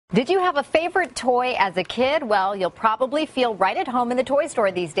Did you have a favorite toy as a kid? Well, you'll probably feel right at home in the toy store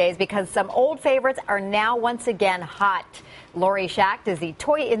these days because some old favorites are now once again hot. Lori Schacht is the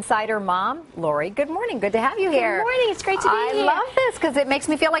Toy Insider mom. Lori, good morning. Good to have you here. Good morning. It's great to be here. I love this because it makes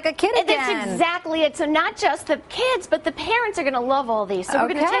me feel like a kid again. That's exactly it. So not just the kids, but the parents are going to love all these. So we're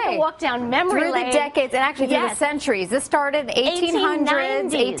going to take a walk down memory lane. Through the decades and actually through the centuries. This started in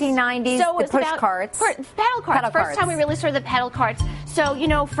 1800s, 1890s, so the push carts. Pedal carts. First time we really saw the pedal carts. So, you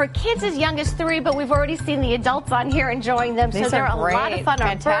know, for kids as young as 3, but we've already seen the adults on here enjoying them. These so they're are a lot of fun.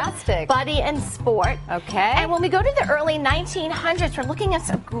 Fantastic. Buddy and Sport. Okay. And when we go to the early 1900s, we're looking at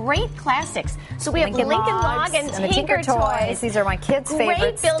some great classics. So we have Lincoln Log and Tinker Toys. These are my kids'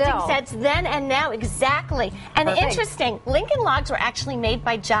 favorites. Great building sets then and now, exactly. And interesting, Lincoln Logs were actually made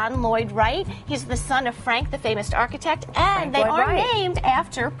by John Lloyd Wright. He's the son of Frank, the famous architect, and they are named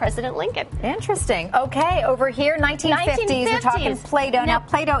after President Lincoln. Interesting. Okay, over here, 1950s, we're talking Play-Doh. Now,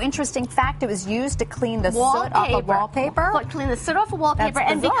 Play-Doh, interesting fact, it was used to clean the soot off of wallpaper. Clean the soot off of wallpaper,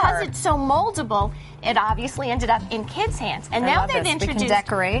 and because it's so moldable, it obviously ended up in kids' hands. And now they've introduced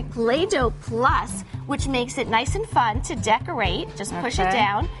Play-Doh Plus, which makes it nice and fun to decorate. Just push it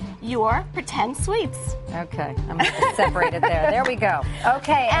down. Your pretend sweets. Okay, I'm going to separate it there. There we go.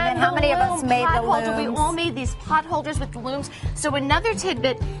 Okay, and then how many of us made the looms? We all made these pot holders with the looms. So another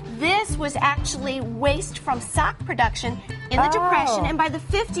tidbit, this was actually waste from sock production in the Depression, and by the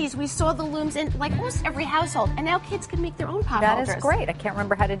 50s we saw the looms in like almost every household, and now kids can make their own pot holders. That is great. I can't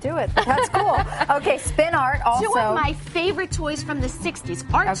remember how to do it, but that's cool. Okay, spin art also. Two of my favorite toys from the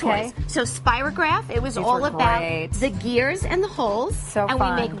 60s, art toys. So Spirograph, it was all about the gears and the holes, and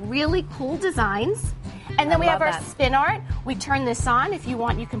we make really cool designs. And then we have our spin art. We turn this on. If you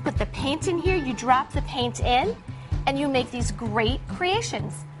want, you can put the paint in here. You drop the paint in, and you make these great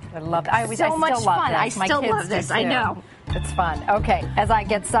creations. I love it. I still love this. I know. It's fun. Okay, as I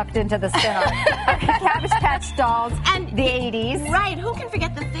get sucked into the spin art. Cabbage Patch Dolls and the 80s. Right. Who can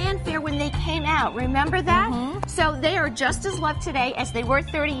forget the fanfare when they came out? Remember that? So they are just as loved today as they were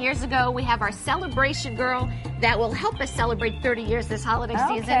 30 years ago. We have our Celebration Girl that will help us celebrate 30 years this holiday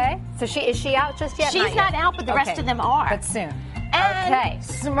season. Okay. So is she out just yet? She's not out, but the rest of them are. But soon. And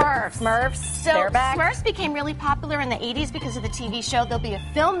Smurfs. So they're back. Smurfs became really popular in the 80s because of the TV show. There'll be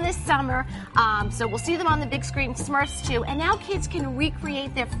a film this summer, so we'll see them on the big screen, Smurfs too. And now kids can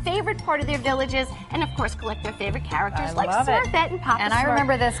recreate their favorite part of their villages and, of course, collect their favorite characters like Smurfette and Papa Smurf. And I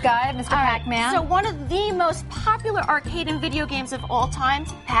remember this guy, Mr. Pac-Man. So one of the most popular arcade and video games of all time,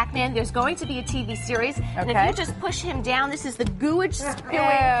 Pac-Man. There's going to be a TV series. And if you just push him down, this is the gooage spewing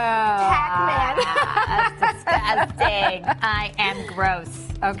Pac-Man. That's disgusting. I am gross.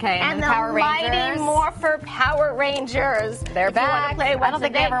 Okay, and the Power Rangers. Mighty Morpher Power Rangers. They're back. I don't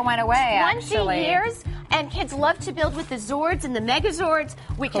think they ever went away, actually. 20 years, and kids love to build with the Zords and the Megazords.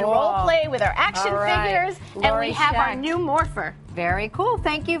 We can role play with our action figures, and we have our new Morpher. Very cool.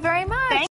 Thank you very much.